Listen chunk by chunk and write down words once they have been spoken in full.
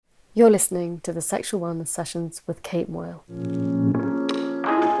You're listening to the Sexual Wellness Sessions with Kate Moyle.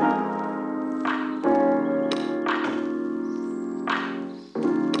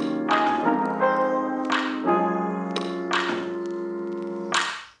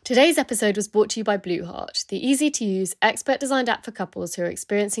 Today's episode was brought to you by Blueheart, the easy-to-use, expert-designed app for couples who are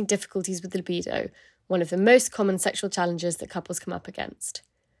experiencing difficulties with libido, one of the most common sexual challenges that couples come up against.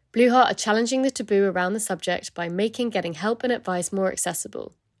 Blueheart are challenging the taboo around the subject by making getting help and advice more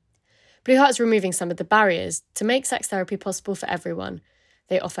accessible. Blueheart is removing some of the barriers to make sex therapy possible for everyone.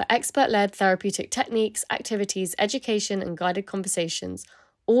 They offer expert-led therapeutic techniques, activities, education, and guided conversations,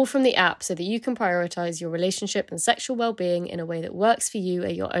 all from the app so that you can prioritise your relationship and sexual well-being in a way that works for you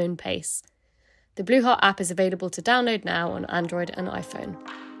at your own pace. The Blueheart app is available to download now on Android and iPhone.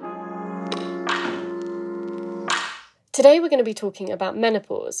 Today we're going to be talking about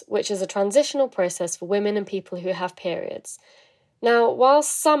menopause, which is a transitional process for women and people who have periods. Now, while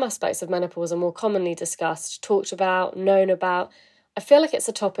some aspects of menopause are more commonly discussed, talked about, known about, I feel like it's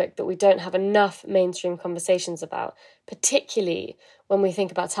a topic that we don't have enough mainstream conversations about, particularly when we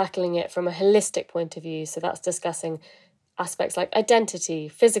think about tackling it from a holistic point of view. So that's discussing aspects like identity,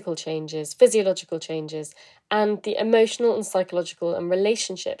 physical changes, physiological changes, and the emotional and psychological and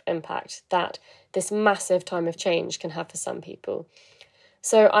relationship impact that this massive time of change can have for some people.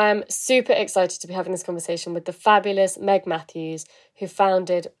 So I am super excited to be having this conversation with the fabulous Meg Mathews, who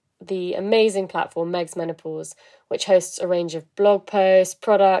founded the amazing platform Meg's Menopause, which hosts a range of blog posts,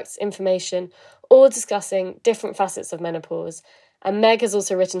 products, information, all discussing different facets of menopause. And Meg has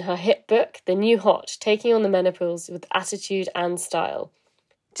also written her hit book, The New Hot, Taking on the Menopause with Attitude and Style.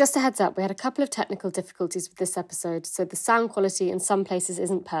 Just a heads up, we had a couple of technical difficulties with this episode, so the sound quality in some places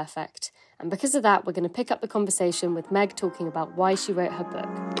isn't perfect. And because of that, we're going to pick up the conversation with Meg talking about why she wrote her book.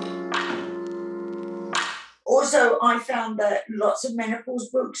 Also, I found that lots of menopause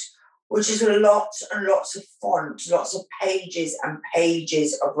books, which is lots and lots of font, lots of pages and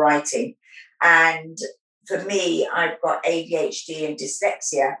pages of writing. And for me, I've got ADHD and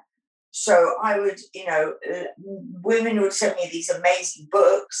dyslexia. So I would, women would send me these amazing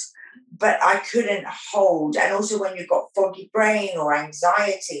books, but I couldn't hold. And also when you've got foggy brain or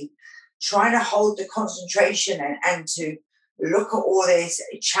anxiety, trying to hold the concentration and to look at all this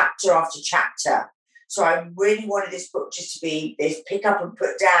chapter after chapter. So I really wanted this book just to be this pick up and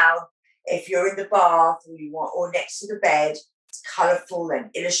put down. If you're in the bath or next to the bed, it's colourful and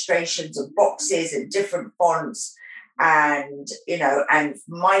illustrations and boxes and different fonts and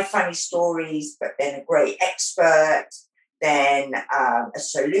my funny stories, but then a great expert, then a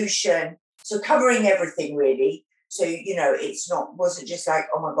solution. So covering everything really. So, wasn't just like,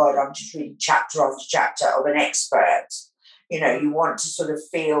 oh my God, I'm just reading chapter after chapter of an expert. You want to sort of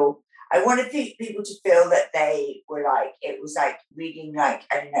feel, I wanted people to feel that they were like, it was like reading, like,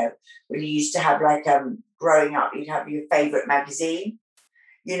 I don't know, when you used to have like, growing up, you'd have your favorite magazine,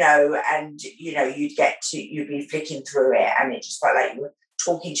 and, you'd be flicking through it and it just felt like you were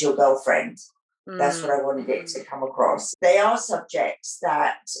talking to your girlfriend. That's what I wanted it to come across. They are subjects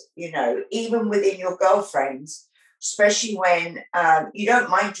that, even within your girlfriends, especially when you don't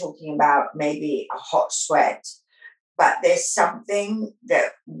mind talking about maybe a hot sweat, but there's something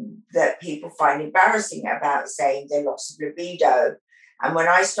that people find embarrassing about saying their loss of libido. And when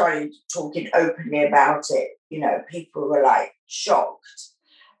I started talking openly about it, people were like shocked,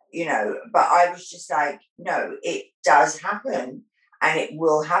 but I was just like, no, it does happen and it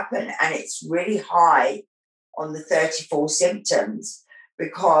will happen. And it's really high on the 34 symptoms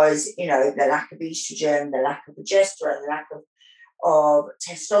because, the lack of estrogen, the lack of progesterone, the lack of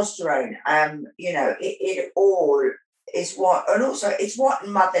testosterone, it all is and also it's what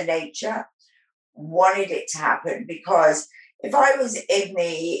Mother Nature wanted it to happen. Because if I was in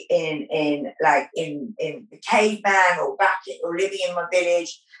the caveman or living in my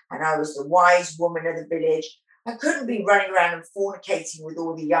village and I was the wise woman of the village, I couldn't be running around and fornicating with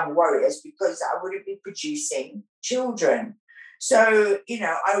all the young warriors because I wouldn't be producing children. So,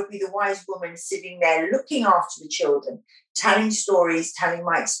 I would be the wise woman sitting there looking after the children, telling stories, telling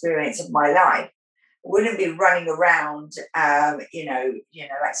my experience of my life. I wouldn't be running around, like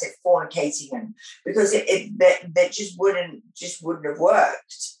I said, fornicating, and because that just wouldn't have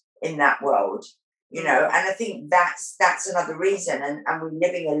worked in that world, And I think that's another reason. And we're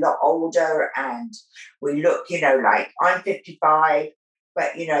living a lot older, and we look, like I'm 55.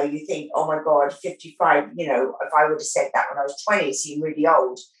 But, you think, oh, my God, 55, if I would have said that when I was 20, it seemed really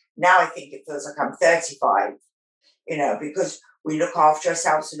old. Now I think it feels like I'm 35, because we look after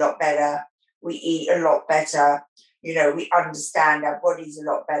ourselves a lot better. We eat a lot better. we understand our bodies a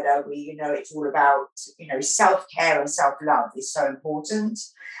lot better. It's all about, self-care and self-love is so important.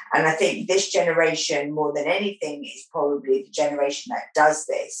 And I think this generation, more than anything, is probably the generation that does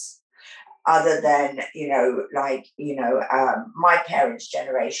this, other than, my parents'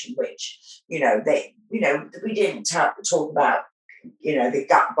 generation, which, we didn't talk about, the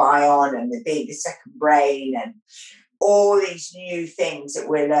gut biome and the second brain and all these new things that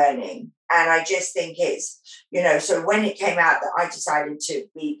we're learning. And I just think it's, so when it came out that I decided to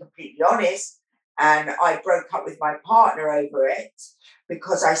be completely honest, and I broke up with my partner over it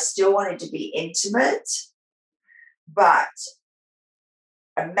because I still wanted to be intimate, but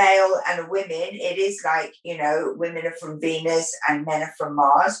a male and a woman, it is like, women are from Venus and men are from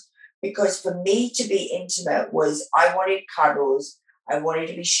Mars. Because for me to be intimate was, I wanted cuddles, I wanted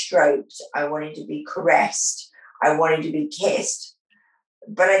to be stroked, I wanted to be caressed, I wanted to be kissed,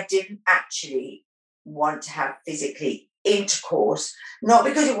 but I didn't actually want to have physically intercourse, not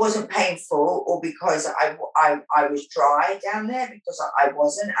because it wasn't painful or because I was dry down there, because I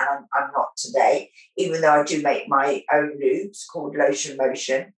wasn't, and I'm not today, even though I do make my own lubes called Lotion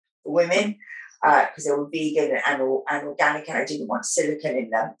Motion for women, because they were vegan and organic, and I didn't want silicone in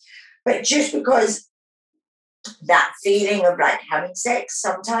them. But just because that feeling of like having sex,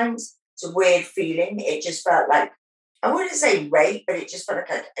 sometimes it's a weird feeling. It just felt like, I wouldn't say rape, but it just felt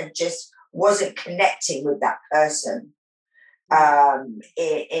like I just wasn't connecting with that person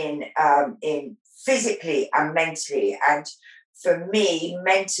in physically and mentally. And for me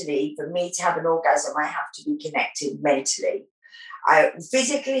to have an orgasm, I have to be connected mentally.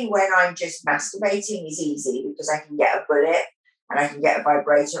 Physically, when I'm just masturbating, is easy because I can get a bullet and I can get a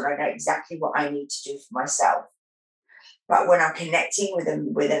vibrator and I know exactly what I need to do for myself. But when I'm connecting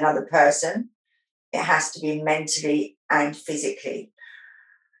with another person, it has to be mentally and physically.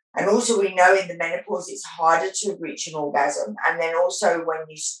 And also, we know in the menopause it's harder to reach an orgasm. And then also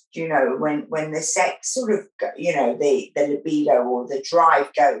when when the sex sort of, the libido or the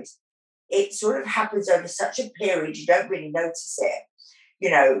drive goes, it sort of happens over such a period, you don't really notice it.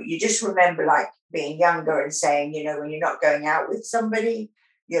 You just remember like being younger and saying, when you're not going out with somebody,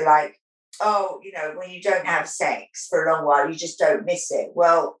 you're like, oh, when you don't have sex for a long while, you just don't miss it.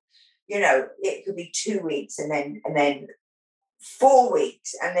 Well, it could be 2 weeks and then 4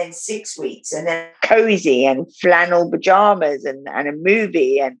 weeks and then 6 weeks and then cozy and flannel pajamas and a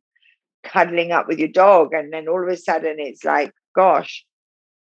movie and cuddling up with your dog. And then all of a sudden it's like, gosh,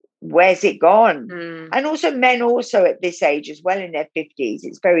 where's it gone? And also men also at this age as well, in their 50s,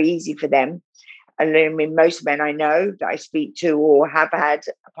 it's very easy for them. I mean, most men I know that I speak to or have had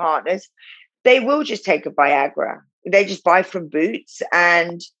partners, they will just take a Viagra. They just buy from Boots,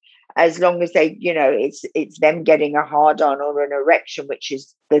 and as long as they, it's them getting a hard-on or an erection, which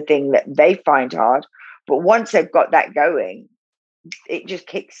is the thing that they find hard. But once they've got that going, it just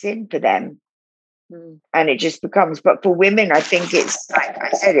kicks in for them. And it just becomes, but for women, I think it's, like I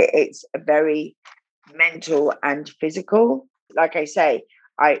said, it's a very mental and physical. Like I say,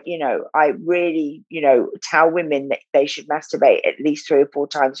 I really, tell women that they should masturbate at least 3 or 4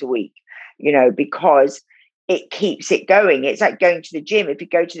 times a week, because it keeps it going. It's like going to the gym. If you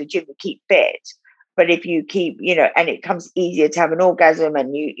go to the gym, you keep fit. But if you keep, and it comes easier to have an orgasm,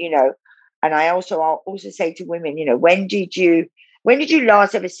 and and I'll also say to women, when did you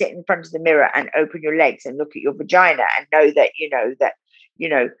last ever sit in front of the mirror and open your legs and look at your vagina and know that,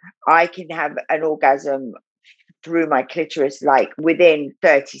 I can have an orgasm through my clitoris like within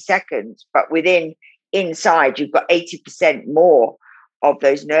 30 seconds, but inside you've got 80% more of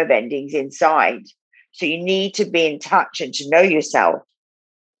those nerve endings inside. So you need to be in touch and to know yourself.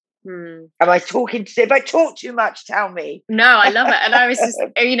 Am I talking? If I talk too much, tell me. No, I love it. And I was just,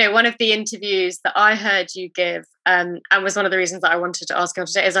 one of the interviews that I heard you give, and was one of the reasons that I wanted to ask you on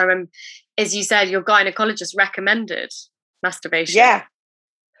today, is I remember, as you said, your gynecologist recommended masturbation. Yeah.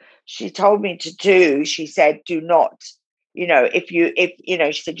 She told me to do, she said, do not, she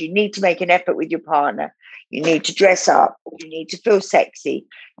said, you need to make an effort with your partner. You need to dress up. You need to feel sexy.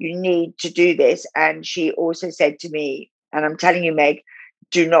 You need to do this. And she also said to me, and I'm telling you, Meg,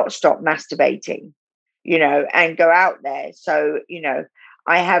 do not stop masturbating, and go out there. So,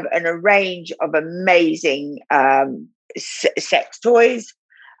 I have a range of amazing sex toys,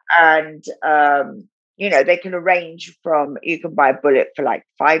 and, they can range from, you can buy a bullet for like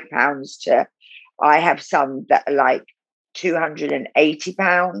 £5 to, I have some that are like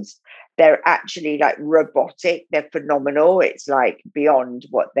 £280. They're actually like robotic. They're phenomenal. It's like beyond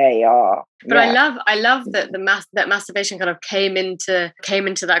what they are. But yeah. I love that that masturbation kind of came into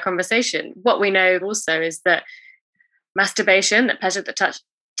that conversation. What we know also is that masturbation, that pleasure, that touch,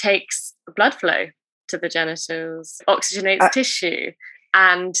 takes blood flow to the genitals, oxygenates tissue,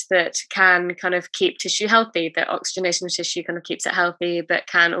 and that can kind of keep tissue healthy. The oxygenation of tissue kind of keeps it healthy, but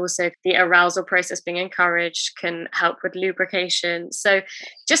can also, the arousal process being encouraged can help with lubrication. So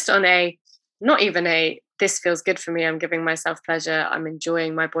just on not even this feels good for me, I'm giving myself pleasure, I'm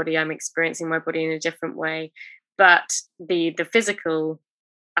enjoying my body, I'm experiencing my body in a different way, but the physical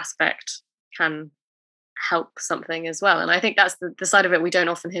aspect can help something as well. And I think that's the side of it we don't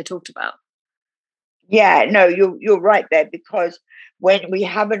often hear talked about. Yeah, no, you're right there, because when we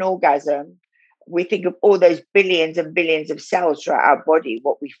have an orgasm, we think of all those billions and billions of cells throughout our body,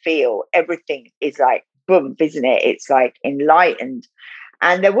 what we feel, everything is like boom, isn't it? It's like enlightened.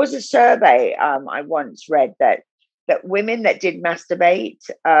 And there was a survey I once read that women that did masturbate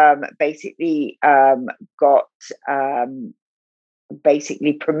basically got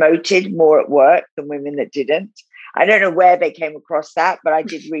basically promoted more at work than women that didn't. I don't know where they came across that, but I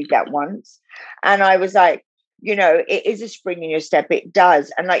did read that once. And I was like, it is a spring in your step. It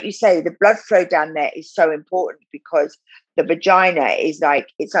does. And like you say, the blood flow down there is so important, because the vagina is like,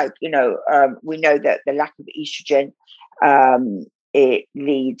 it's like, we know that the lack of estrogen, it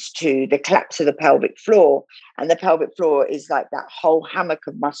leads to the collapse of the pelvic floor. And the pelvic floor is like that whole hammock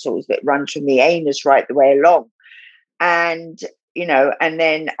of muscles that runs from the anus right the way along. And and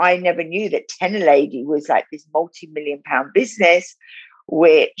then I never knew that Tenor-Lady was like this multi-million-pound business,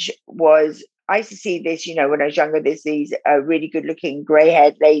 which was, I used to see this, when I was younger, there's these really good-looking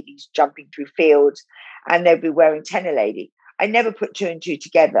grey-haired ladies jumping through fields, and they'd be wearing Tenor-Lady. I never put two and two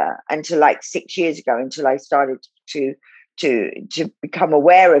together until like 6 years ago, until I started to become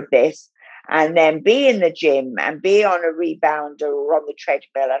aware of this, and then be in the gym and be on a rebounder or on the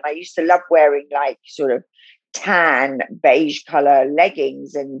treadmill. And I used to love wearing like sort of tan beige color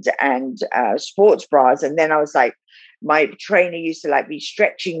leggings and sports bras. And then I was like, my trainer used to like be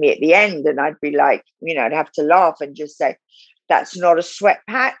stretching me at the end, and I'd be like, I'd have to laugh and just say, that's not a sweat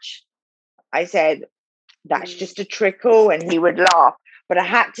patch. I said, that's just a trickle. And he would laugh, but I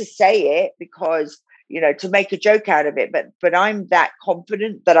had to say it because, to make a joke out of it. But I'm that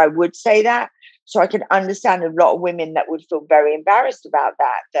confident that I would say that. So I can understand a lot of women that would feel very embarrassed about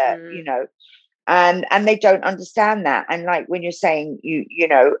that, and they don't understand that. And like when you're saying,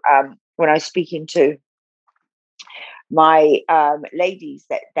 when I was speaking to my ladies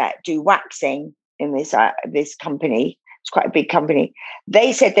that do waxing in this company, it's quite a big company,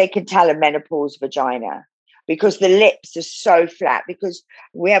 they said they can tell a menopause vagina because the lips are so flat, because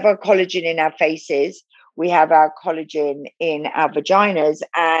we have our collagen in our faces, we have our collagen in our vaginas.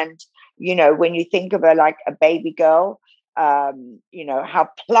 And when you think of like a baby girl, how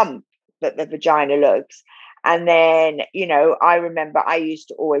plump that the vagina looks. And then, I remember I used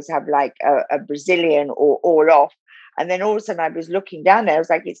to always have like a Brazilian or all off. And then all of a sudden I was looking down there, I was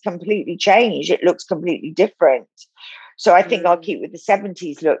like, it's completely changed. It looks completely different. So I think I'll keep with the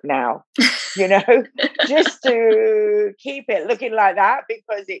 70s look now, just to keep it looking like that,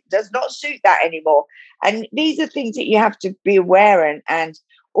 because it does not suit that anymore. And these are things that you have to be aware. And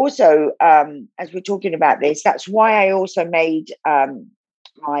also, as we're talking about this, that's why I also made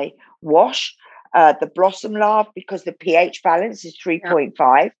my wash, the Blossom Laugh, because the pH balance is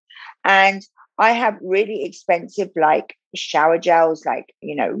 3.5. And I have really expensive like shower gels, like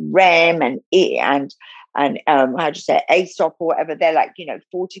Rem and how do you say, Aesop or whatever. They're like £40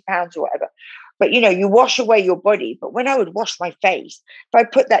 or whatever. But you wash away your body. But when I would wash my face, if I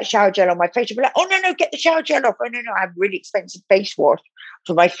put that shower gel on my face, you'd be like, oh no, get the shower gel off. Oh no, I have really expensive face wash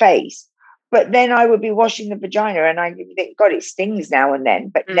for my face. But then I would be washing the vagina, and I think, God, it stings now and then,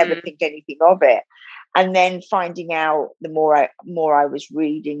 but never think anything of it. And then finding out, the more I was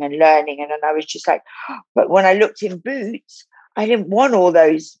reading and learning, and then I was just like, but when I looked in Boots, I didn't want all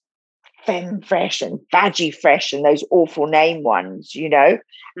those Femme Fresh and Veggie Fresh and those awful name ones, and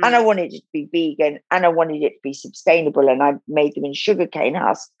I wanted it to be vegan, and I wanted it to be sustainable, and I made them in sugarcane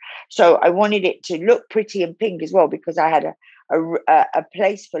husk. So I wanted it to look pretty and pink as well, because I had a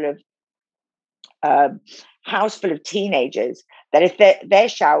place full of house full of teenagers that if their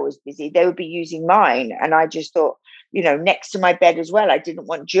shower was busy, they would be using mine. And I just thought, next to my bed as well, I didn't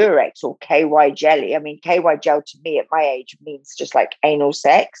want Durex or KY jelly. I mean, KY gel to me at my age means just like anal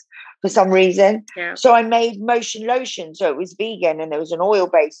sex for some reason. Yeah. So I made Motion Lotion. So it was vegan, and there was an oil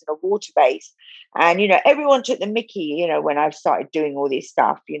base and a water base. And, everyone took the mickey, when I started doing all this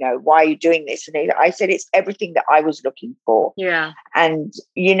stuff, why are you doing this? And I said, it's everything that I was looking for. Yeah. And,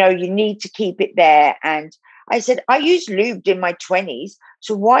 you need to keep it there. And I said, I used lube in my 20s.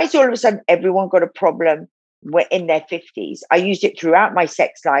 So why is all of a sudden everyone got a problem in their 50s? I used it throughout my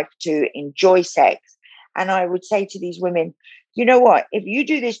sex life to enjoy sex. And I would say to these women, you know what? If you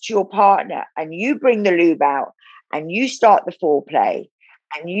do this to your partner and you bring the lube out and you start the foreplay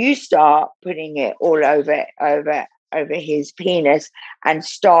and you start putting it all over his penis and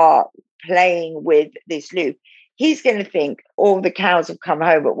start playing with this lube, he's going to think all the cows have come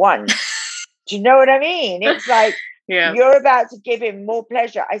home at once. Do you know what I mean? It's like, you're about to give him more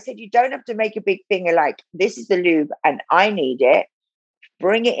pleasure. I said, you don't have to make a big thing of like, this is the lube and I need it.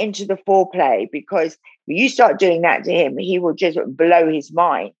 Bring it into the foreplay, because when you start doing that to him, he will just blow his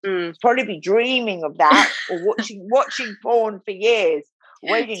mind. He'll probably be dreaming of that or watching porn for years,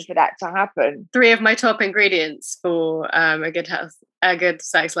 waiting for that to happen. 3 of my top ingredients for a good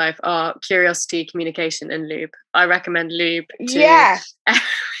sex life are curiosity, communication, and lube. I recommend lube to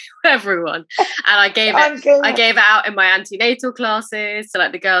everyone, and I gave it out in my antenatal classes. So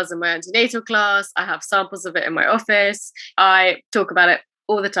like the girls in my antenatal class, I have samples of it in my office. I talk about it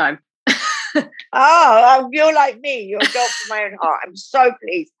all the time. You're like me. You're a dog for my own heart. I'm so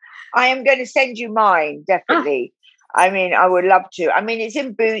pleased. I am going to send you mine, definitely. I mean, I would love to. I mean, it's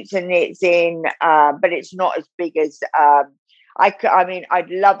in Boots and it's in, but it's not as big as. I mean, I'd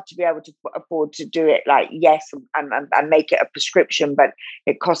love to be able to afford to do it. Like, yes, and make it a prescription, but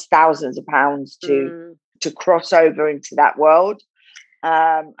it costs thousands of pounds to cross over into that world.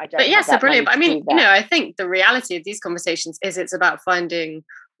 I don't. But yeah, so brilliant. But I mean, you know, I think the reality of these conversations is it's about finding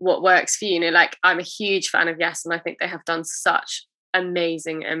what works for you. You know, like I'm a huge fan of Yes, and I think they have done such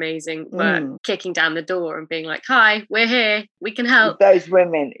amazing work, kicking down the door and being like, "Hi, we're here. We can help." Those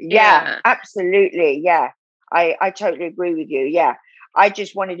women, yeah. Absolutely, yeah. I totally agree with you. Yeah. I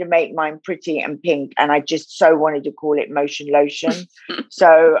just wanted to make mine pretty and pink, and I just so wanted to call it Motion Lotion.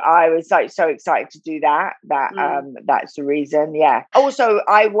 So I was like so excited to do that. That's the reason. Yeah. Also,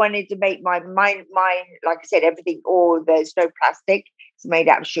 I wanted to make mine, like I said, everything, there's no plastic. It's made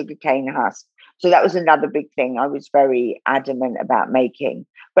out of sugarcane husk. So that was another big thing I was very adamant about making.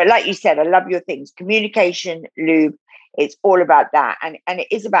 But like you said, I love your things. Communication, lube, it's all about that. And it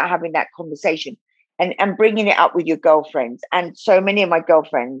is about having that conversation. And bringing it up with your girlfriends. And so many of my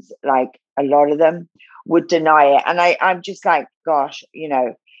girlfriends, like a lot of them, would deny it. And I'm just like, gosh, you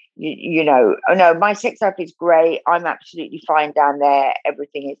know, oh no, my sex life is great. I'm absolutely fine down there.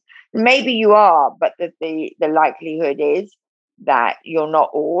 Everything is. Maybe you are, but the likelihood is that you're not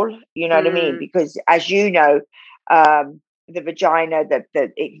all. You know what I mean? Because as you know, the vagina, that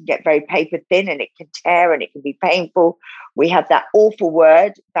it can get very paper thin and it can tear and it can be painful. We have that awful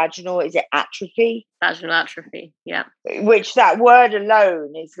word, vaginal, is it atrophy? Vaginal atrophy, yeah. Which that word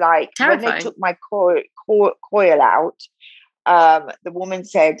alone is like, terrifying. When they took my coil out, the woman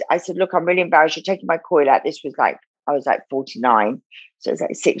said, I said, look, I'm really embarrassed you're taking my coil out. This was like, I was like 49. So it's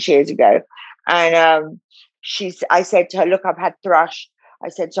like 6 years ago. And I said to her, look, I've had thrush. I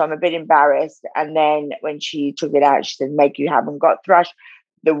said, so I'm a bit embarrassed. And then when she took it out, she said, Meg, you haven't got thrush.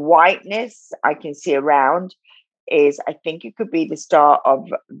 The whiteness I can see around is, I think it could be the start of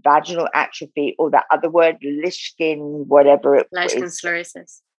vaginal atrophy, or that other word, Lischkin, whatever it is. Lischkin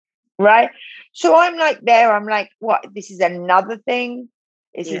sclerosis. Right? So I'm like, what? This is another thing?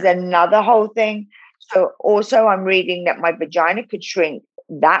 This is another whole thing? So also I'm reading that my vagina could shrink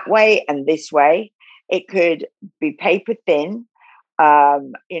that way and this way. It could be paper thin.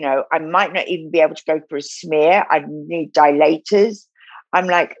 You know, I might not even be able to go for a smear. I'd need dilators. I'm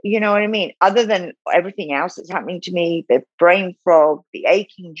like, you know what I mean? Other than everything else that's happening to me, the brain fog, the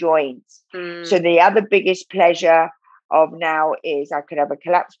aching joints. So the other biggest pleasure of now is I could have a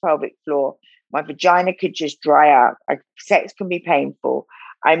collapsed pelvic floor. My vagina could just dry up. Sex can be painful.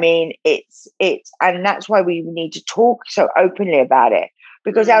 I mean, and that's why we need to talk so openly about it,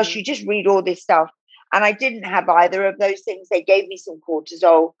 because else you just read all this stuff. And I didn't have either of those things. They gave me some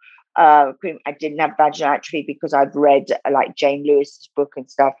cortisol cream. I didn't have vaginal atrophy because I've read like Jane Lewis's book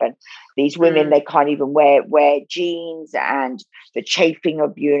and stuff. And these women, they can't even wear jeans, and the chafing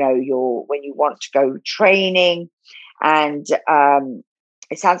of, you know, when you want to go training. And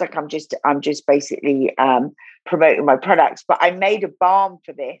it sounds like I'm just basically promoting my products. But I made a balm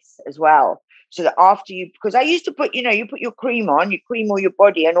for this as well. So that after because I used to put, you put your cream on, you cream all your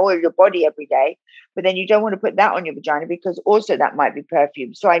body and oil your body every day, but then you don't want to put that on your vagina because also that might be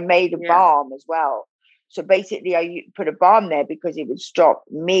perfume. So I made a balm as well. So basically I put a balm there because it would stop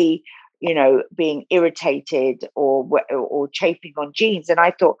me, being irritated or chafing on jeans. And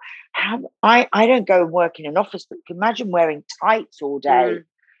I thought, I don't go and work in an office, but imagine wearing tights all day.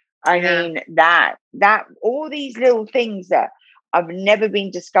 I mean, that all these little things that I've never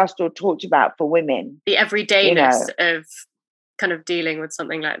been discussed or talked about for women. The everydayness of kind of dealing with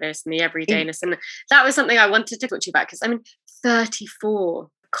something like this, and the everydayness. And that was something I wanted to talk to you about, because 34,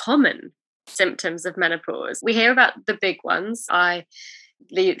 common. symptoms of menopause. We hear about the big ones.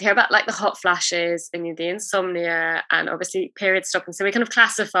 You hear about like the hot flashes and the insomnia and obviously period stopping. So we kind of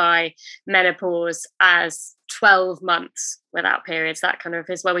classify menopause as 12 months without periods. That kind of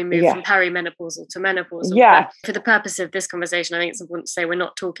is where we move from perimenopausal to menopausal. Yeah. But for the purpose of this conversation, I think it's important to say we're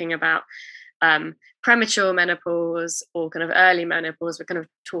not talking about premature menopause or kind of early menopause. We're kind of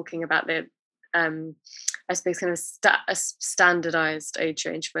talking about the I suppose kind of a standardized age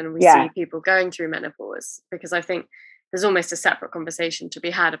range when we see people going through menopause, because I think there's almost a separate conversation to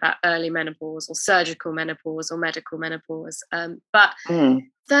be had about early menopause or surgical menopause or medical menopause. But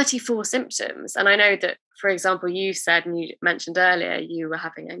 34 symptoms. And I know that, for example, you said, and you mentioned earlier, you were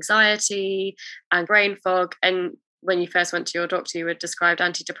having anxiety and brain fog. And when you first went to your doctor, you were described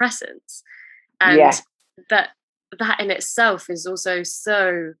antidepressants. And that in itself is also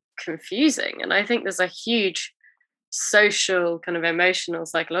so confusing. And I think there's a huge social kind of emotional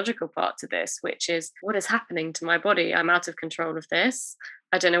psychological part to this, which is, what is happening to my body? I'm out of control of this.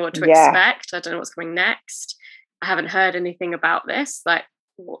 I don't know what to expect. I don't know what's coming next. I haven't heard anything about this, like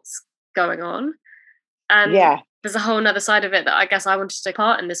what's going on. And there's a whole nother side of it that I guess I wanted to take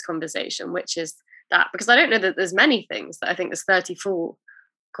part in this conversation, which is that, because I don't know that there's many things, that I think there's 34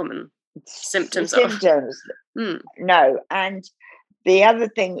 common symptoms of. No. And the other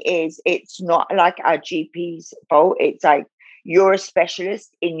thing is, it's not like our GP's fault. It's like you're a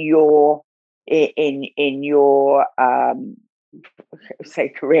specialist in your say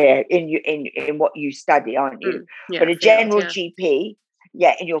career, in what you study, aren't you? But a general GP,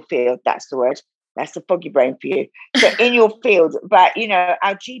 in your field, that's the word. That's the foggy brain for you. So in your field, but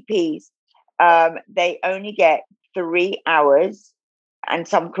our GPs, they only get 3 hours, and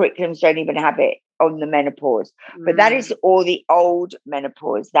some curriculums don't even have it on the menopause. But that is all the old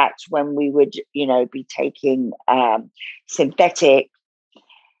menopause. That's when we would, be taking synthetic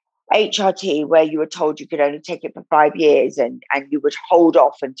HRT, where you were told you could only take it for 5 years, and you would hold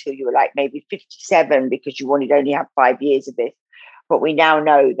off until you were like maybe 57 because you wanted to only have 5 years of this. But we now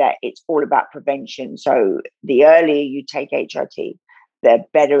know that it's all about prevention. So the earlier you take HRT, the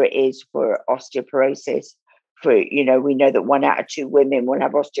better it is for osteoporosis. We know that 1 out of 2 women will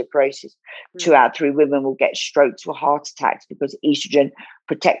have osteoporosis. 2 out of 3 women will get strokes or heart attacks because estrogen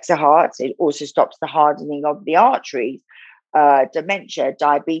protects the hearts. It also stops the hardening of the arteries, dementia,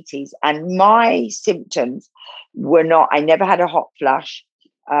 diabetes. And my symptoms were not, I never had a hot flush.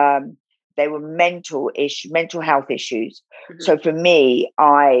 They were mental health issues. So for me,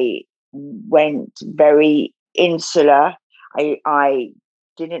 I went very insular. I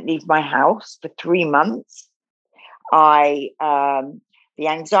didn't leave my house for 3 months. The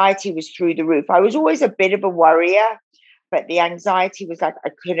anxiety was through the roof. I was always a bit of a worrier, but the anxiety was like, I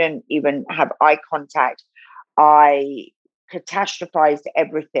couldn't even have eye contact. I catastrophized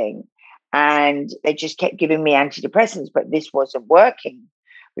everything, and they just kept giving me antidepressants, but this wasn't working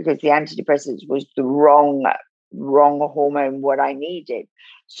because the antidepressants was the wrong hormone, what I needed.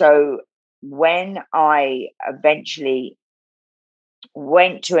 So when I eventually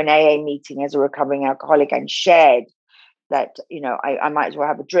went to an AA meeting as a recovering alcoholic and shared that, I might as well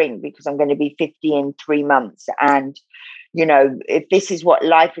have a drink because I'm going to be 50 in 3 months. And, if this is what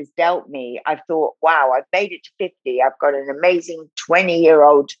life has dealt me, I've thought, wow, I've made it to 50. I've got an amazing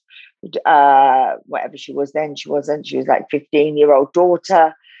 20-year-old, whatever she was then, she was like 15-year-old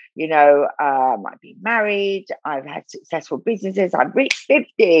daughter. I've been married. I've had successful businesses. I've reached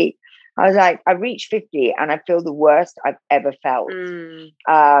 50. I was like, I reached 50 and I feel the worst I've ever felt.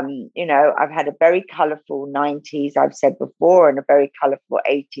 I've had a very colourful 90s, I've said before, and a very colourful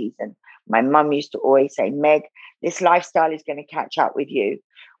 80s. And my mum used to always say, Meg, this lifestyle is going to catch up with you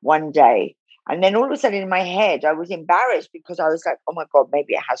one day. And then all of a sudden in my head, I was embarrassed because I was like, oh my God,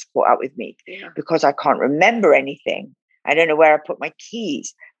 maybe it has caught up with me because I can't remember anything. I don't know where I put my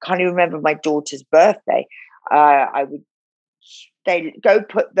keys. Can't even remember my daughter's birthday. They go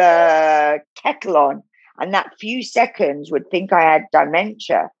put the kettle on, and that few seconds would think I had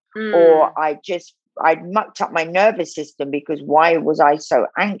dementia, or I'd mucked up my nervous system because why was I so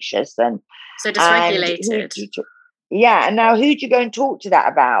anxious and so dysregulated? And now who do you go and talk to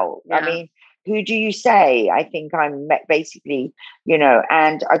that about? I mean, who do you say? I think I'm basically,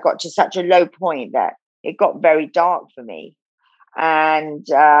 and I got to such a low point that it got very dark for me. And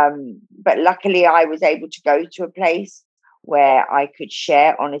but luckily I was able to go to a place where I could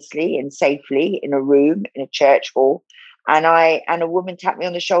share honestly and safely in a room, in a church hall. And a woman tapped me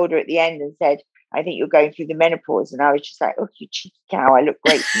on the shoulder at the end and said, I think you're going through the menopause. And I was just like, oh, you cheeky cow, I look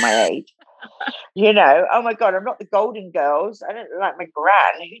great for my age. Oh my God, I'm not the Golden Girls. I don't look like my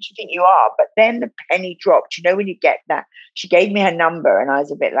gran. Who do you think you are? But then the penny dropped. When you get that, she gave me her number and I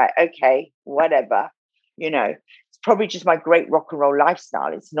was a bit like, okay, whatever. It's probably just my great rock and roll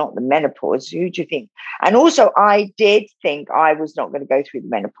lifestyle. It's not the menopause. Who do you think? And also, I did think I was not going to go through the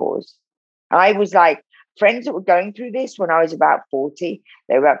menopause. I was like, friends that were going through this when I was about 40,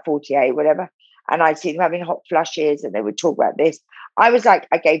 they were about 48, whatever. And I'd see them having hot flushes and they would talk about this. I was like,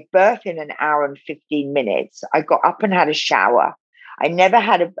 I gave birth in an hour and 15 minutes. I got up and had a shower. I never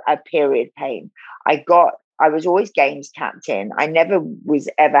had a period pain. I was always games captain. I never was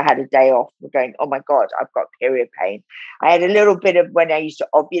ever had a day off going, oh my God, I've got period pain. I had a little bit of when I used to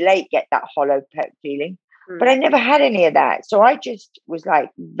ovulate, get that hollow pet feeling, but I never had any of that. So I just was like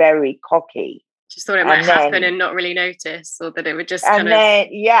very cocky. Just thought it might happen and not really notice, or that it would just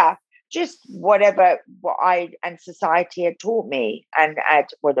just whatever what I and society had taught me and had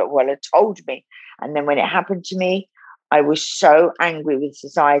told me. And then when it happened to me, I was so angry with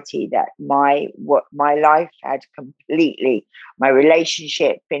society that my life had completely, my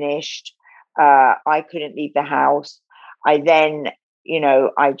relationship finished. I couldn't leave the house. I then,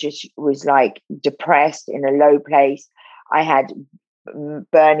 I just was like depressed in a low place. I had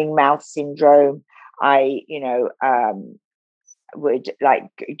burning mouth syndrome. I, would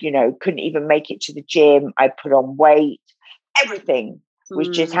couldn't even make it to the gym. I put on weight. Everything was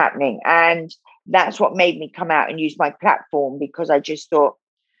just happening. And that's what made me come out and use my platform, because I just thought,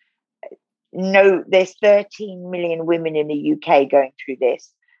 no, there's 13 million women in the UK going through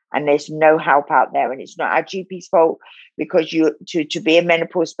this, and there's no help out there. And it's not our GP's fault, because to be a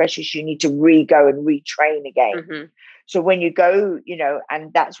menopause specialist, you need to go and retrain again. Mm-hmm. So when you go,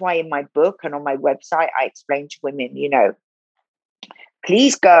 and that's why in my book and on my website, I explain to women,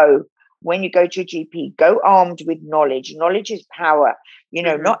 please go, when you go to a GP, go armed with knowledge. Knowledge is power.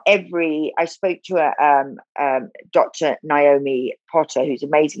 Not every, I spoke to Dr. Naomi Potter, who's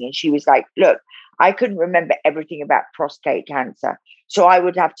amazing. And she was like, look, I couldn't remember everything about prostate cancer. So I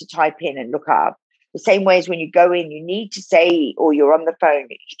would have to type in and look up. The same way as when you go in, you need to say, or you're on the phone,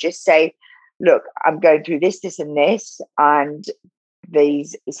 you just say, look, I'm going through this, this, and this, and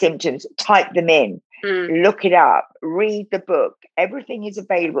these symptoms, type them in. Look it up, read the book. Everything is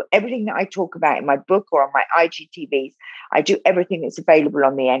available. Everything that I talk about in my book or on my IGTVs, I do everything that's available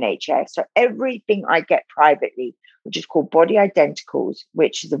on the NHS. So everything I get privately, which is called Body Identicals,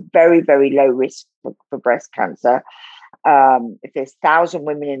 which is a very, very low risk for breast cancer. If there's 1,000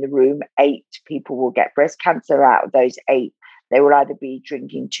 women in the room, 8 people will get breast cancer. Out of those 8, they will either be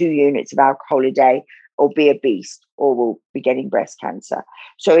drinking 2 units of alcohol a day, or be obese, or will be getting breast cancer.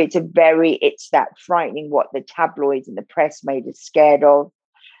 So it's that frightening what the tabloids and the press made us scared of.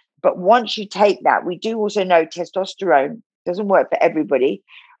 But once you take that, we do also know testosterone doesn't work for everybody,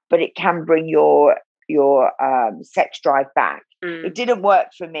 but it can bring your sex drive back. It didn't work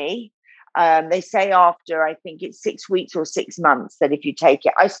for me. They say after, I think it's 6 weeks or 6 months, that if you take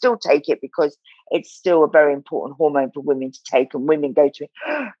it, I still take it because it's still a very important hormone for women to take. And women go to it,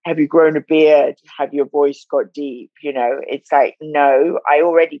 have you grown a beard? Have your voice got deep? It's like, no, I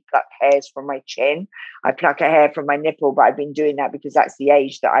already pluck hairs from my chin. I pluck a hair from my nipple, but I've been doing that because that's the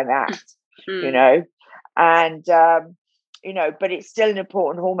age that I'm at, and, but it's still an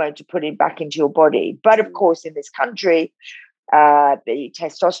important hormone to put it back into your body. But of course, in this country, the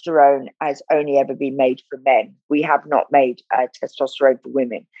testosterone has only ever been made for men. We have not made testosterone for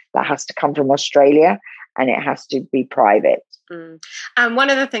women. That has to come from Australia, and it has to be private. And one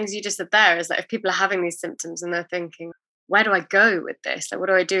of the things you just said there is that if people are having these symptoms and they're thinking, where do I go with this? Like, what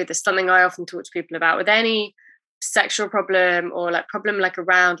do I do with this? Something I often talk to people about with any sexual problem or problem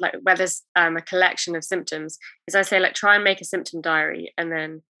around where there's a collection of symptoms, is I say, try and make a symptom diary and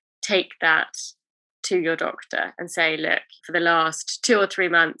then take that to your doctor and say, look, for the last 2 or 3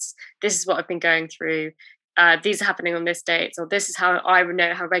 months, this is what I've been going through. These are happening on this date, or this is how I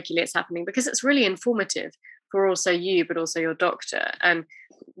know how regularly it's happening, because it's really informative for also you, but also your doctor. And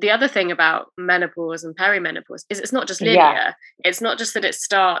the other thing about menopause and perimenopause is it's not just linear. Yeah. It's not just that it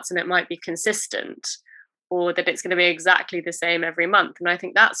starts and it might be consistent, or that it's going to be exactly the same every month. And I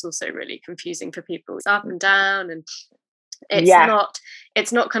think that's also really confusing for people. It's up and down, and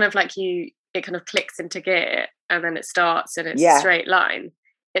it's not kind of like it kind of clicks into gear and then it starts and it's a straight line.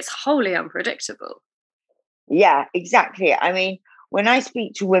 It's wholly unpredictable. Yeah, exactly. I mean, when I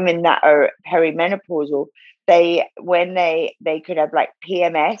speak to women that are perimenopausal, when they could have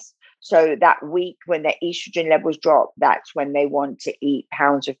PMS. So that week when their estrogen levels drop, that's when they want to eat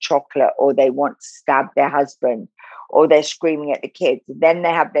pounds of chocolate, or they want to stab their husband, or they're screaming at the kids. Then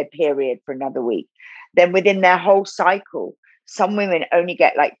they have their period for another week. Then within their whole cycle, some women only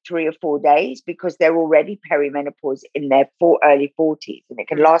get like 3 or 4 days because they're already perimenopause in their early 40s, and it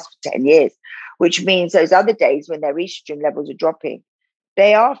can last for 10 years, which means those other days when their estrogen levels are dropping,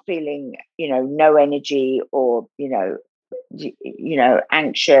 they are feeling, no energy, or,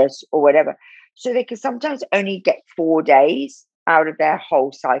 anxious or whatever. So they can sometimes only get 4 days out of their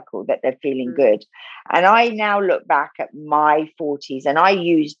whole cycle that they're feeling good. And I now look back at my 40s, and I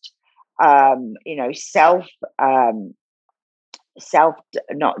used, self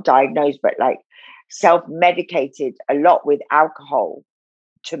not diagnosed, but like self-medicated a lot with alcohol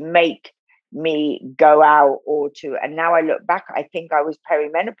to make me go out, and now I look back, I think I was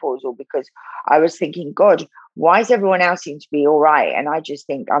perimenopausal because I was thinking, God, why does everyone else seem to be all right? And I just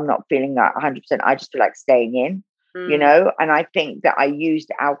think I'm not feeling that 100%. I just feel like staying in, and I think that I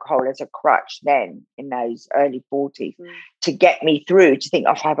used alcohol as a crutch then in those early 40s to get me through, to think,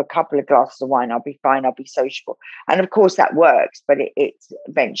 if I have a couple of glasses of wine, I'll be fine, I'll be sociable. And of course that works, but it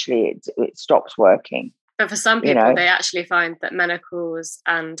eventually it stops working. But for some people, they actually find that menopause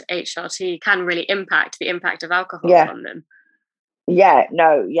and HRT can really impact the impact of alcohol on them. Yeah,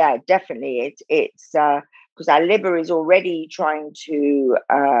 no, yeah, definitely. It's because our liver is already trying to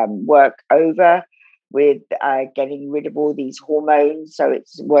work over with getting rid of all these hormones. So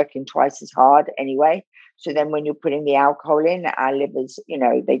it's working twice as hard anyway. So then when you're putting the alcohol in, our livers,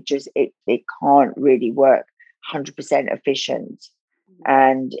 they can't really work 100% efficient.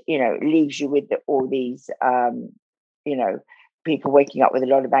 And, it leaves you with all these, people waking up with a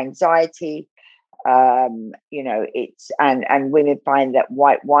lot of anxiety. It's, and women find that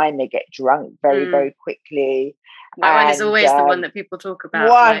white wine, they get drunk very, very quickly. White wine is always the one that people talk about.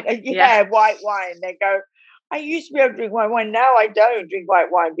 White wine. They go, I used to be able to drink white wine. Now I don't drink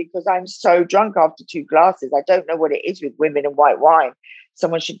white wine because I'm so drunk after 2 glasses. I don't know what it is with women and white wine.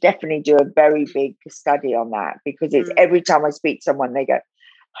 Someone should definitely do a very big study on that, because it's every time I speak to someone, they go,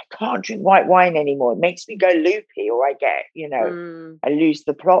 I can't drink white wine anymore. It makes me go loopy, or I get, I lose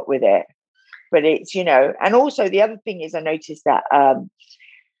the plot with it. But it's, and also the other thing is, I noticed that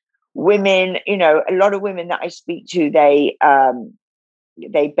women, a lot of women that I speak to, they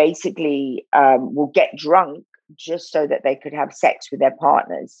basically will get drunk just so that they could have sex with their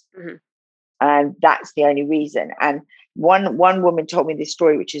partners. And that's the only reason. And one woman told me this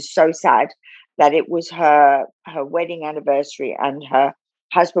story, which is so sad, that it was her wedding anniversary, and her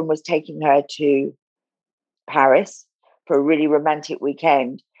husband was taking her to Paris for a really romantic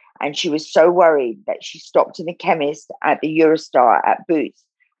weekend. And she was so worried that she stopped in the chemist at the Eurostar at Boots,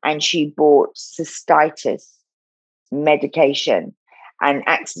 and she bought cystitis medication and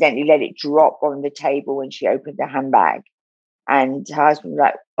accidentally let it drop on the table when she opened the handbag. And her husband was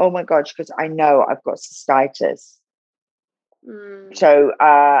like, oh my God, she goes, I know I've got cystitis. So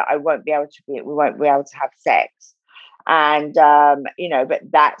we won't be able to have sex. And, but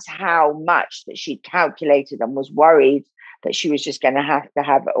that's how much that she calculated and was worried that she was just going to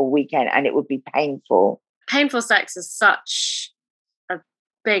have a weekend, and it would be painful. Painful sex is such a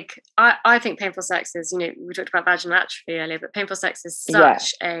big, I think painful sex is, we talked about vaginal atrophy earlier, but painful sex is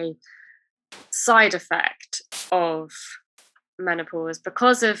such a side effect of menopause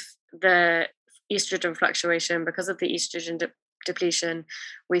because of the estrogen fluctuation, because of the estrogen depletion.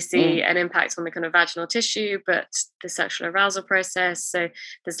 We see an impact on the kind of vaginal tissue, but the sexual arousal process. So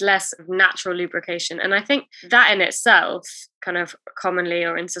there's less of natural lubrication. And I think that in itself, kind of commonly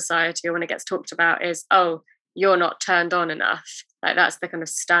or in society, or when it gets talked about, is, oh, you're not turned on enough. Like that's the kind of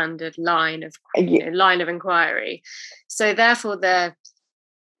standard line of inquiry. So therefore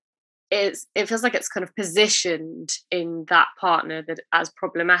it feels like it's kind of positioned in that partner that as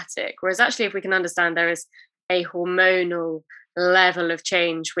problematic. Whereas actually, if we can understand there is a hormonal level of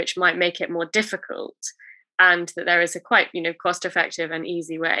change which might make it more difficult, and that there is a quite cost-effective and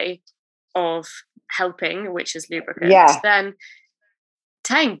easy way of helping, which is lubricant, then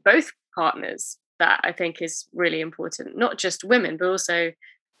telling both partners that, I think, is really important. Not just women, but also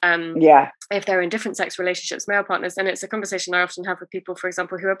if they're in different sex relationships, male partners. And it's a conversation I often have with people, for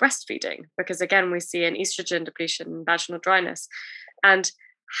example, who are breastfeeding, because again, we see an estrogen depletion, vaginal dryness, and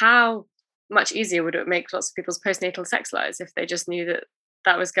how much easier would it make lots of people's postnatal sex lives if they just knew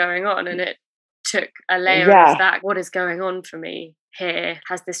that was going on, and it took a layer of that. What is going on for me here?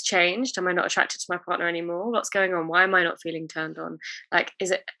 Has this changed? Am I not attracted to my partner anymore? What's going on? Why am I not feeling turned on? Like,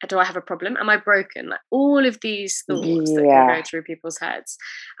 do I have a problem? Am I broken? Like all of these thoughts that can go through people's heads.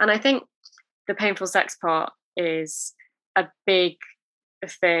 And I think the painful sex part is a big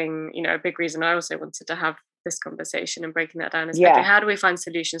thing, a big reason I also wanted to have this conversation and breaking that down is, okay, how do we find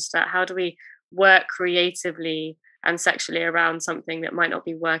solutions to that? How do we work creatively and sexually around something that might not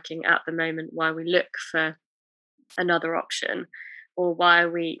be working at the moment while we look for another option? Or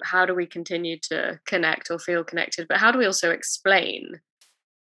how do we continue to connect or feel connected? But how do we also explain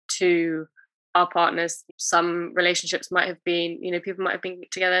to our partners? Some relationships might have been, people might have been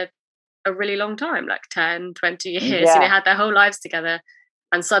together a really long time, like 10, 20 years, Yeah. had their whole lives together,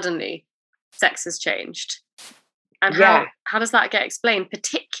 and suddenly sex has changed. And Yeah. how does that get explained?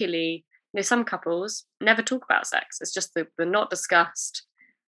 Particularly, some couples never talk about sex. It's just the not discussed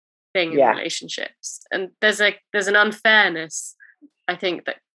thing in relationships. And there's an unfairness, I think,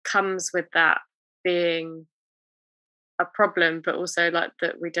 that comes with that being a problem, but also like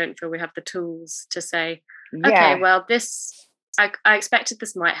that we don't feel we have the tools to say, okay, well, this I expected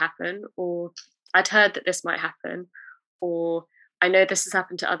this might happen, or I'd heard that this might happen, or I know this has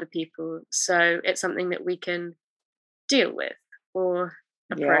happened to other people, so it's something that we can deal with or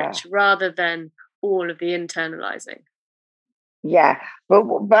approach, rather than all of the internalizing. Yeah,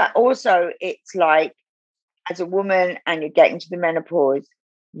 but also it's like, as a woman and you're getting to the menopause,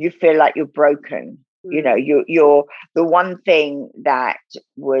 you feel like you're broken. You're the one thing that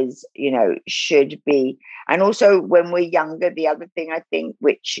was, should be. And also when we're younger, the other thing I think,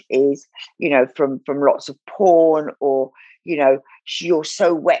 which is, from lots of porn, or, you're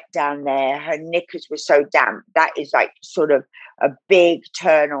so wet down there, her knickers were so damp. That is like sort of a big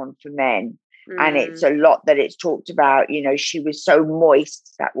turn on for men. And it's a lot that it's talked about, she was so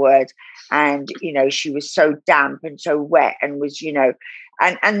moist, that word, and she was so damp and so wet, and was,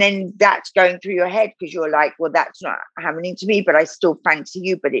 and then that's going through your head, because you're like, well, that's not happening to me, but I still fancy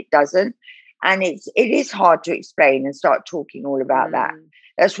you, but it doesn't. And it is hard to explain and start talking all about that.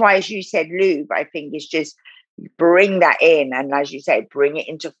 That's why, as you said, lube, I think, is just bring that in, and as you say, bring it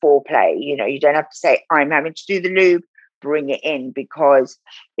into foreplay. You don't have to say, I'm having to do the lube. Bring it in, because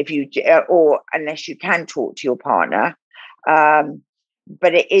if you, or unless you can talk to your partner,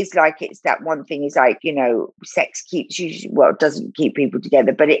 but it is like, it's that one thing is like, sex keeps you, well, it doesn't keep people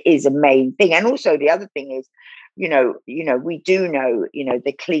together, but it is a main thing. And also the other thing is, we do know,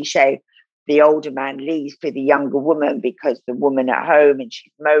 the cliche, the older man leaves for the younger woman, because the woman at home and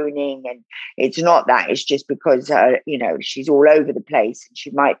she's moaning, and it's not that, it's just because she's all over the place, and she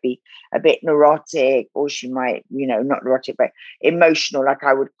might be a bit neurotic, or she might, not neurotic but emotional, like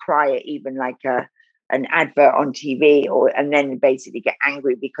I would cry at even like an advert on TV, and then basically get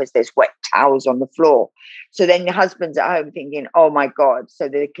angry because there's wet towels on the floor. So then the husband's at home thinking, oh my God. So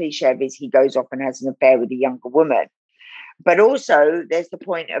the cliche is he goes off and has an affair with a younger woman. But also there's the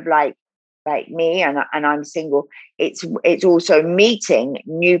point of like me, and I'm single. It's also meeting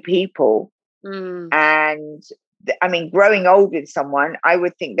new people. And I mean, growing old with someone, I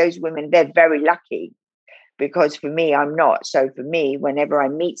would think those women, they're very lucky, because for me, I'm not. So for me, whenever I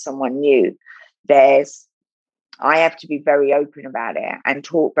meet someone new, I have to be very open about it and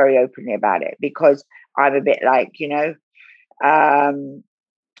talk very openly about it, because I'm a bit like,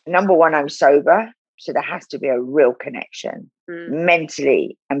 number one, I'm sober. So there has to be a real connection,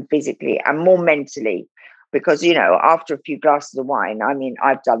 mentally and physically, and more mentally, because, after a few glasses of wine, I mean,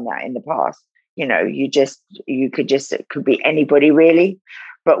 I've done that in the past, it could be anybody really.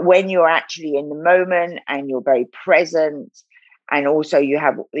 But when you're actually in the moment and you're very present, and also you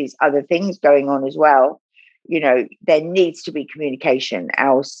have these other things going on as well, there needs to be communication,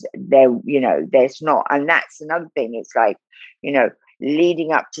 else there's not. And that's another thing. It's like,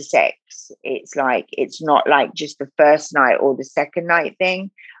 leading up to sex, it's like, it's not like just the first night or the second night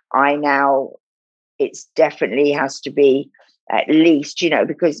thing. It's definitely has to be at least,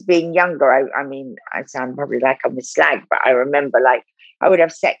 because being younger, I mean, I sound probably like I'm a slag, but I remember like I would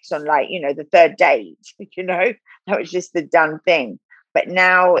have sex on like, the third date, that was just the done thing. But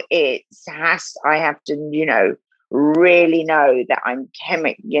now I have to, really know that I'm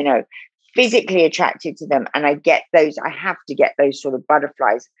physically attracted to them. And I have to get those sort of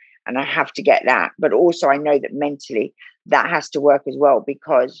butterflies, and I have to get that. But also I know that mentally that has to work as well,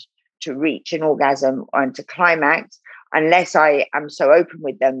 because to reach an orgasm and to climax, unless I am so open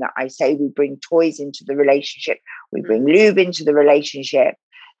with them that I say we bring toys into the relationship, we bring lube into the relationship,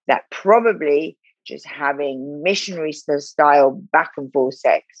 that probably just having missionary style back and forth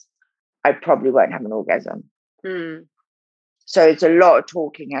sex, I probably won't have an orgasm. So it's a lot of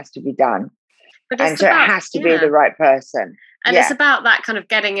talking has to be done. And so it has to be the right person. And it's about that kind of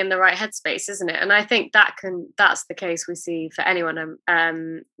getting in the right headspace, isn't it? And I think that's the case we see for anyone.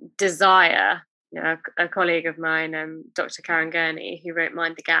 Desire, a colleague of mine, Dr. Karen Gurney, who wrote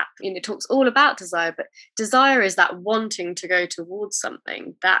Mind the Gap, talks all about desire, but desire is that wanting to go towards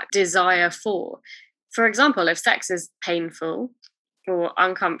something, that desire for example, if sex is painful or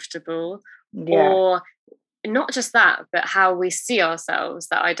uncomfortable, or not just that, but how we see ourselves,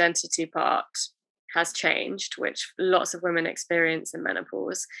 that identity part, has changed, which lots of women experience in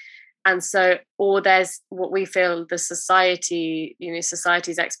menopause. And so, or there's what we feel the society,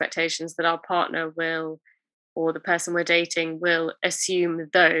 society's expectations that our partner will, or the person we're dating will assume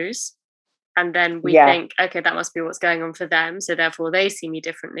those. And then we think, okay, that must be what's going on for them. So therefore they see me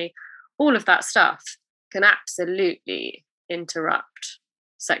differently. All of that stuff can absolutely interrupt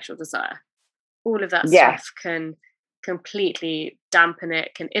sexual desire. All of that stuff can completely dampen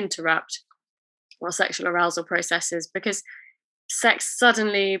it, can interrupt our sexual arousal processes, because sex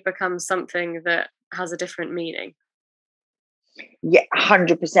suddenly becomes something that has a different meaning. Yeah,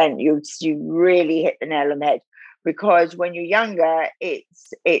 100%. You really hit the nail on the head, because when you're younger,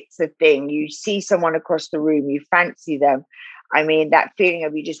 it's a thing. You see someone across the room, you fancy them. I mean, that feeling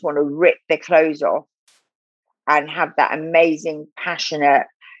of you just want to rip their clothes off and have that amazing, passionate,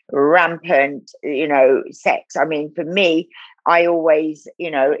 rampant, sex. I mean, for me, I always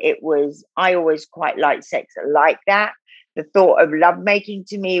quite liked sex like that. The thought of lovemaking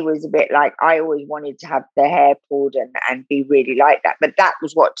to me was a bit like, I always wanted to have the hair pulled and be really like that. But that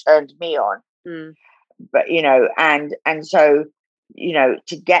was what turned me on. But, and so,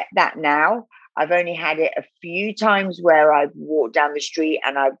 to get that now, I've only had it a few times where I've walked down the street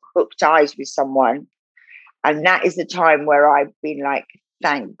and I've hooked eyes with someone. And that is the time where I've been like,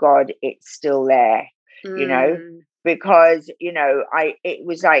 thank God it's still there, because,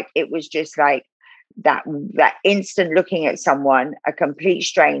 it was just like that instant looking at someone, a complete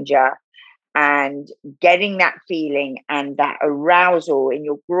stranger, and getting that feeling and that arousal in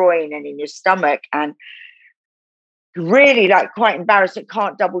your groin and in your stomach, and really like quite embarrassed and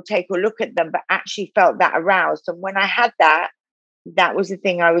can't double take or look at them, but actually felt that aroused. And when I had that was the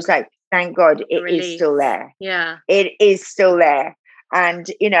thing. I was like, thank God it is still there. Yeah. It is still there. And,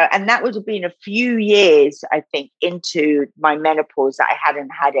 and that would have been a few years, I think, into my menopause that I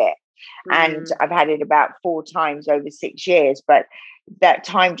hadn't had it. And I've had it about 4 times over 6 years. But that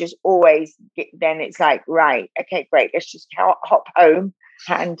time just always, then it's like, right, okay, great. Let's just hop home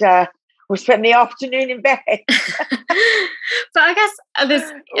and we'll spend the afternoon in bed. But I guess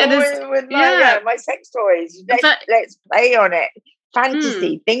with my sex toys. Let's play on it.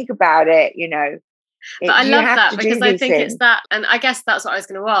 Fantasy, think about it, But I love that, because I think it's that, and I guess that's what I was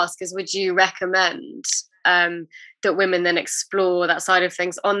going to ask, is would you recommend that women then explore that side of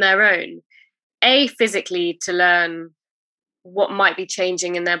things on their own, physically, to learn what might be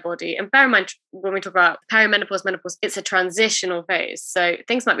changing in their body? And bear in mind, when we talk about perimenopause, menopause, it's a transitional phase, so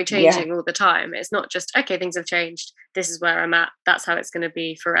things might be changing all the time. It's not just, okay, things have changed, this is where I'm at, that's how it's going to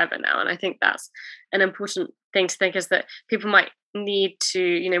be forever now. And I think that's an important thing to think, is that people might need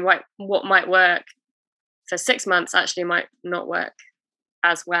to, what might work for 6 months actually might not work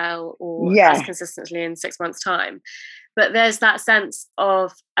as well or as consistently in 6 months' time. But there's that sense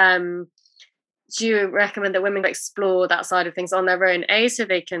of, do you recommend that women explore that side of things on their own, so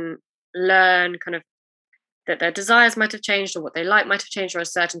they can learn kind of that their desires might have changed, or what they like might have changed, or a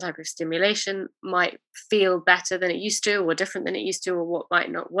certain type of stimulation might feel better than it used to, or different than it used to, or what might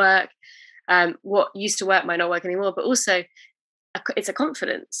not work, what used to work might not work anymore. But also it's a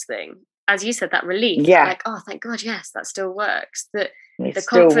confidence thing, as you said, that relief, like, oh, thank God, yes, that still works. That the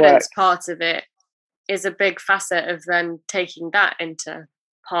confidence part of it is a big facet of then taking that into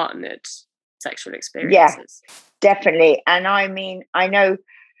partnered sexual experiences. Yeah, definitely. And I mean, I know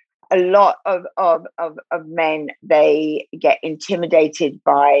a lot of men, they get intimidated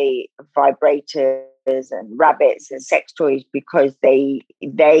by vibrators and rabbits and sex toys, because they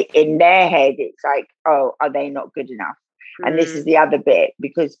in their head it's like, oh, are they not good enough? And this is the other bit,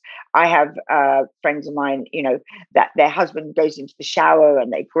 because I have friends of mine, that their husband goes into the shower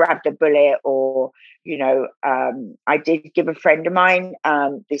and they grab the bullet, or, I did give a friend of mine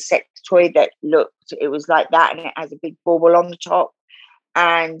this sex toy that it was like that, and it has a big bauble on the top.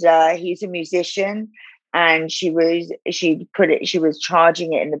 And he's a musician, and she was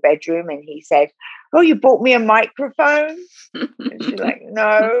charging it in the bedroom, and he said, "Oh, you bought me a microphone?" And she's like,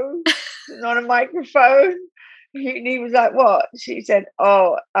 "No, it's not a microphone." He was like, "What?" She said,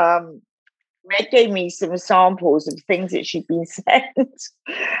 "Oh, Meg gave me some samples of things that she'd been sent."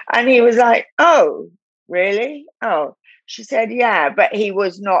 And he was like, "Oh, really?" Oh, she said, "Yeah." But he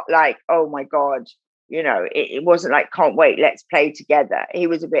was not like, "Oh my God," it wasn't like, "Can't wait, let's play together." He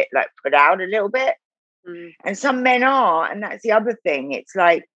was a bit like put out a little bit. And some men are, and that's the other thing. It's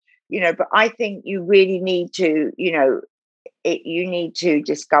like, but I think you really need to, you need to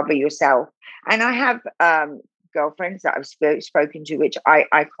discover yourself. And I have girlfriends that I've spoken to, which I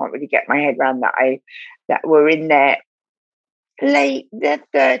can't really get my head around, that were in their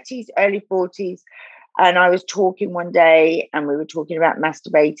 30s, early 40s. And I was talking one day, and we were talking about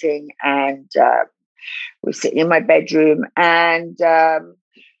masturbating, and were sitting in my bedroom, and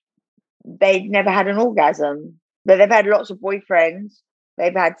they'd never had an orgasm, but they've had lots of boyfriends.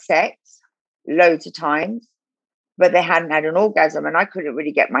 They've had sex loads of times, but they hadn't had an orgasm. And I couldn't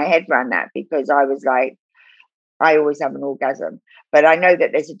really get my head around that, because I was like, I always have an orgasm. But I know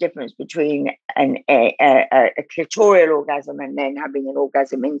that there's a difference between a clitoral orgasm and then having an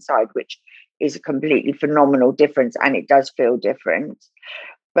orgasm inside, which is a completely phenomenal difference, and it does feel different.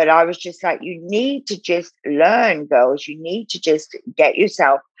 But I was just like, you need to just learn, girls. You need to just get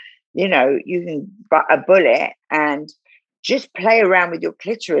yourself, you can butt a bullet and just play around with your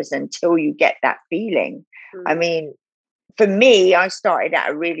clitoris until you get that feeling. I mean, for me, I started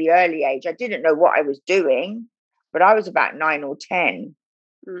at a really early age. I didn't know what I was doing, but I was about 9 or 10,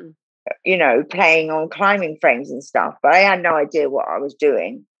 playing on climbing frames and stuff. But I had no idea what I was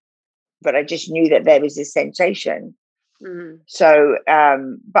doing. But I just knew that there was this sensation. So,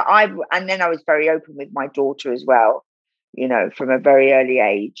 and then I was very open with my daughter as well, from a very early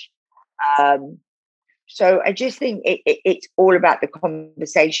age. So I just think it's all about the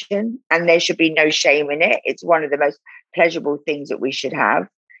conversation, and there should be no shame in it. It's one of the most pleasurable things that we should have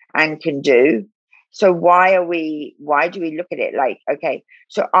and can do. So why do we look at it like, okay,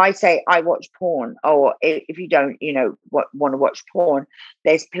 so I say I watch porn, or if you don't, want to watch porn,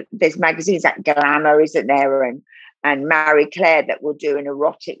 there's magazines like Glamour, isn't there? And Marie Claire that will do an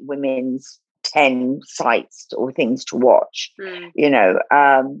erotic women's 10 sites or things to watch,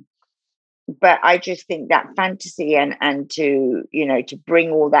 but I just think that fantasy and to, to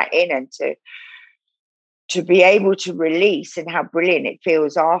bring all that in, and to be able to release, and how brilliant it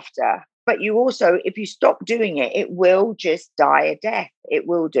feels after. But you also, if you stop doing it, it will just die a death. It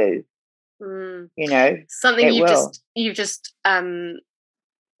will do. Something you've just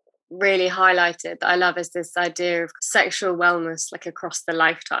really highlighted that I love is this idea of sexual wellness, like across the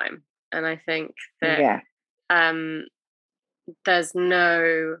lifetime. And I think that there's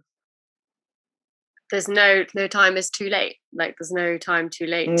no time is too late. Like there's no time too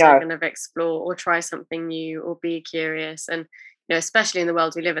late to kind of explore or try something new or be curious. And especially in the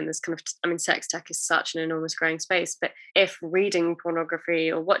world we live in, this kind of, sex tech is such an enormous growing space. But if reading pornography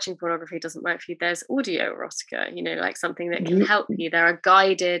or watching pornography doesn't work for you, there's audio erotica, like something that can help you. There are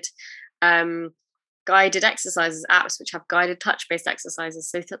guided exercises, apps which have guided touch-based exercises,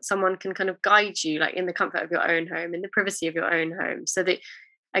 so that someone can kind of guide you, like in the comfort of your own home, in the privacy of your own home, so that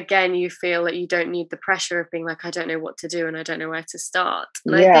again you feel that you don't need the pressure of being like, I don't know what to do and I don't know where to start.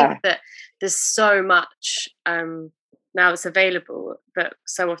 And I think that there's so much now it's available, but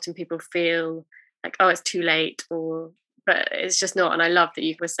so often people feel like, oh, it's too late, but it's just not. And I love that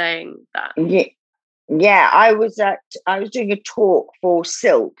you were saying that. I was doing a talk for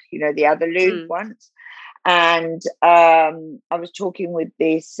Silk, the other lube once, and I was talking with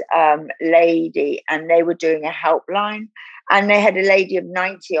this lady, and they were doing a helpline, and they had a lady of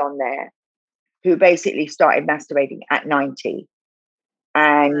 90 on there who basically started masturbating at 90.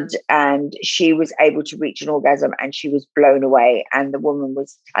 And she was able to reach an orgasm, and she was blown away. And the woman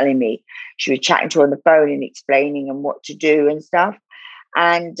was telling me, she was chatting to her on the phone and explaining and what to do and stuff.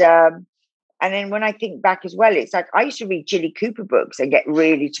 And then when I think back as well, it's like I used to read Jilly Cooper books and get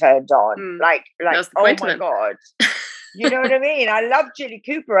really turned on. Like oh my God. You know what I mean? I love Jilly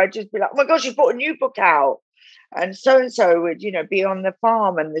Cooper. I'd just be like, oh my gosh, she brought a new book out. And so would, be on the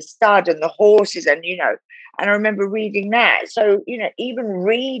farm and the stud and the horses and, and I remember reading that. So, even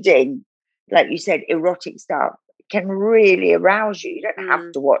reading, like you said, erotic stuff can really arouse you. You don't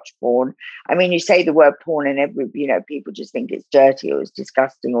have to watch porn. I mean, you say the word porn and people just think it's dirty or it's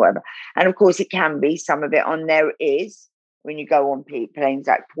disgusting or whatever. And of course it can be. Some of it on there is, when you go on planes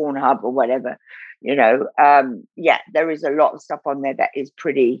like Pornhub or whatever, there is a lot of stuff on there that is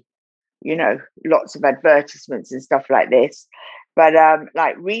pretty, lots of advertisements and stuff like this. But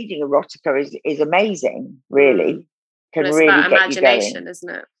like reading erotica is amazing, really. Can it's really about get imagination, you going. Isn't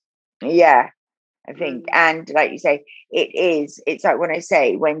it? Yeah, I think. And like you say, it's like when I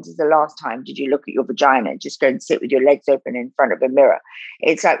say, when's the last time did you look at your vagina? Just go and sit with your legs open in front of a mirror.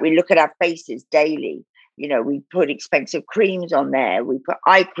 It's like we look at our faces daily. We put expensive creams on there. We put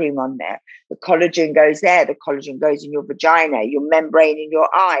eye cream on there. The collagen goes there. The collagen goes in your vagina, your membrane in your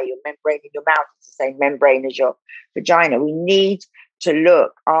eye, your membrane in your mouth. It's the same membrane as your vagina. We need to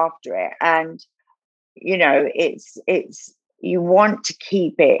look after it. And, it's you want to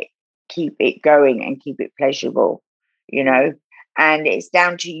keep it going and keep it pleasurable, and it's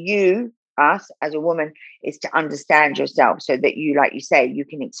down to you, us as a woman, is to understand yourself so that you, like you say, you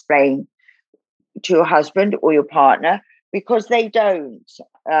can explain to your husband or your partner, because they don't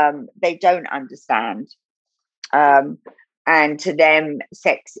understand. And to them,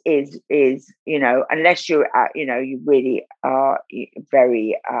 sex is unless you're you really are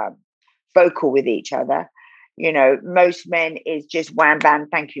very vocal with each other. Most men is just wham bam,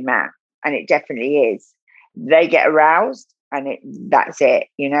 thank you, ma'am, and it definitely is. They get aroused, and that's it.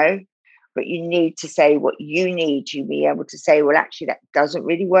 But you need to say what you need. You be able to say, well, actually, that doesn't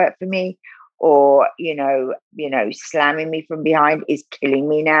really work for me. Or, slamming me from behind is killing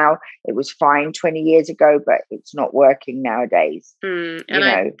me now. It was fine 20 years ago, but it's not working nowadays. And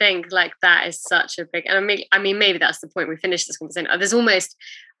I think that is such a big, and I mean, maybe that's the point we finish this conversation. There's almost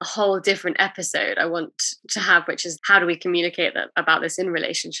a whole different episode I want to have, which is how do we communicate about this in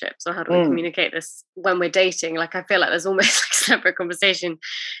relationships, or how do we communicate this when we're dating? I feel like there's almost a separate conversation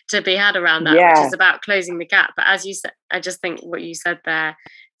to be had around that, which is about closing the gap. But as you said, I just think what you said there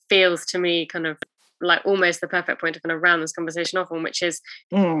feels to me kind of like almost the perfect point to kind of round this conversation off on, which is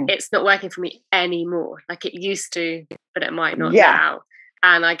it's not working for me anymore. It used to, but it might not now.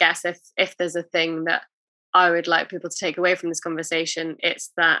 And I guess if there's a thing that I would like people to take away from this conversation,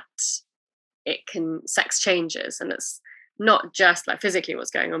 it's that sex changes, and it's not just physically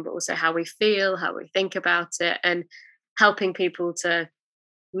what's going on, but also how we feel, how we think about it, and helping people to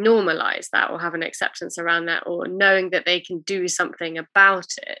normalize that, or have an acceptance around that, or knowing that they can do something about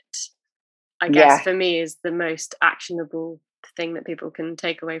it, I guess for me is the most actionable thing that people can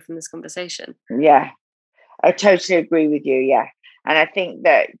take away from this conversation. I totally agree with you. And I think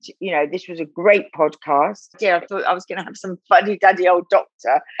that this was a great podcast. I thought I was going to have some fuddy-duddy old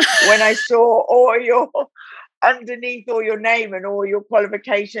doctor when I saw all your underneath all your name and all your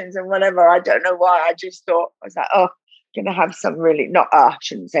qualifications and whatever. I don't know why. I just thought, I was like, oh, going to have some really, I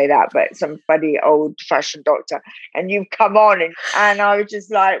shouldn't say that, but some funny old-fashioned doctor. And you've come on, and I was just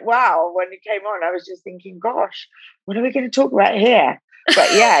like, wow. When it came on, I was just thinking, gosh, what are we going to talk about here?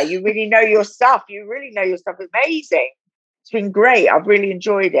 But you really know your stuff. You really know your stuff. Amazing. It's been great. I've really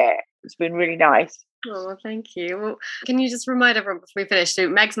enjoyed it. It's been really nice. Oh, well, thank you. Well, can you just remind everyone before we finish? So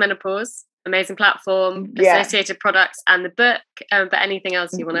Meg's Menopause, amazing platform, associated products, and the book, but anything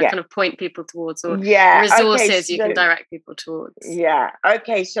else you want to kind of point people towards, or resources you can direct people towards?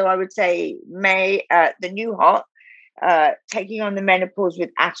 Okay, so I would say the new hot, taking on the menopause with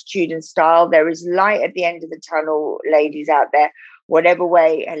attitude and style. There is light at the end of the tunnel, ladies out there. Whatever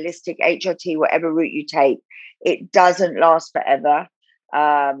way, holistic, HRT, whatever route you take, it doesn't last forever.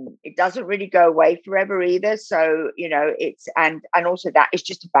 It doesn't really go away forever either. So, it's, and also that is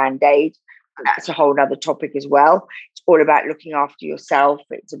just a band-aid. That's a whole other topic as well. It's all about looking after yourself.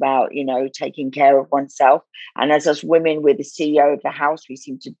 It's about, taking care of oneself. And as us women, we're the CEO of the house. We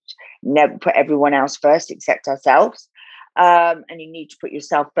seem to never put everyone else first except ourselves. And you need to put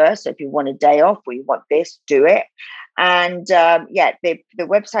yourself first. So if you want a day off or you want this, do it. And the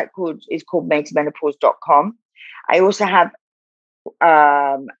website is called megsmenopause.com. I also have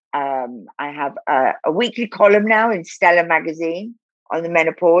a weekly column now in Stella magazine on the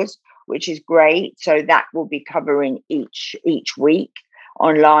menopause, which is great. So that will be covering each week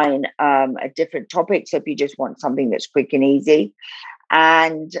online a different topic. So if you just want something that's quick and easy,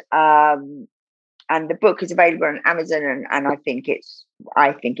 and the book is available on Amazon, and I think it's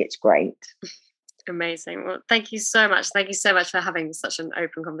great. Amazing. Well, thank you so much. Thank you so much for having such an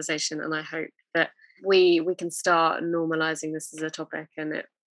open conversation, and I hope that we can start normalizing this as a topic and it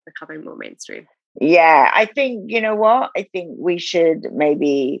becoming more mainstream. I think, you know what? I think we should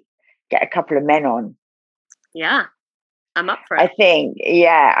maybe get a couple of men on. I'm up for it. I think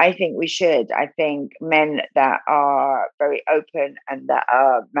we should. I think men that are very open and that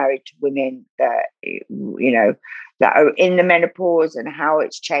are married to women that, that are in the menopause and how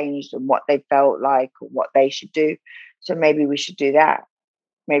it's changed and what they felt like, or what they should do. So maybe we should do that.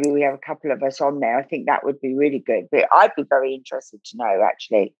 Maybe we have a couple of us on there. I think that would be really good. But I'd be very interested to know,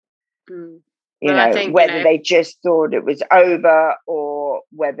 actually. Whether they just thought it was over, or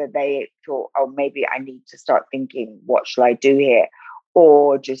whether they thought, oh, maybe I need to start thinking, what shall I do here?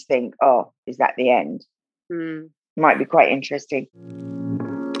 Or just think, oh, is that the end? Might be quite interesting.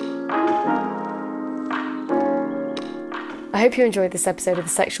 I hope you enjoyed this episode of the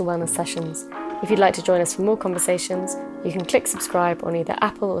Sexual Wellness Sessions. If you'd like to join us for more conversations, you can click subscribe on either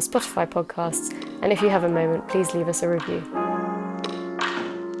Apple or Spotify podcasts. And if you have a moment, please leave us a review.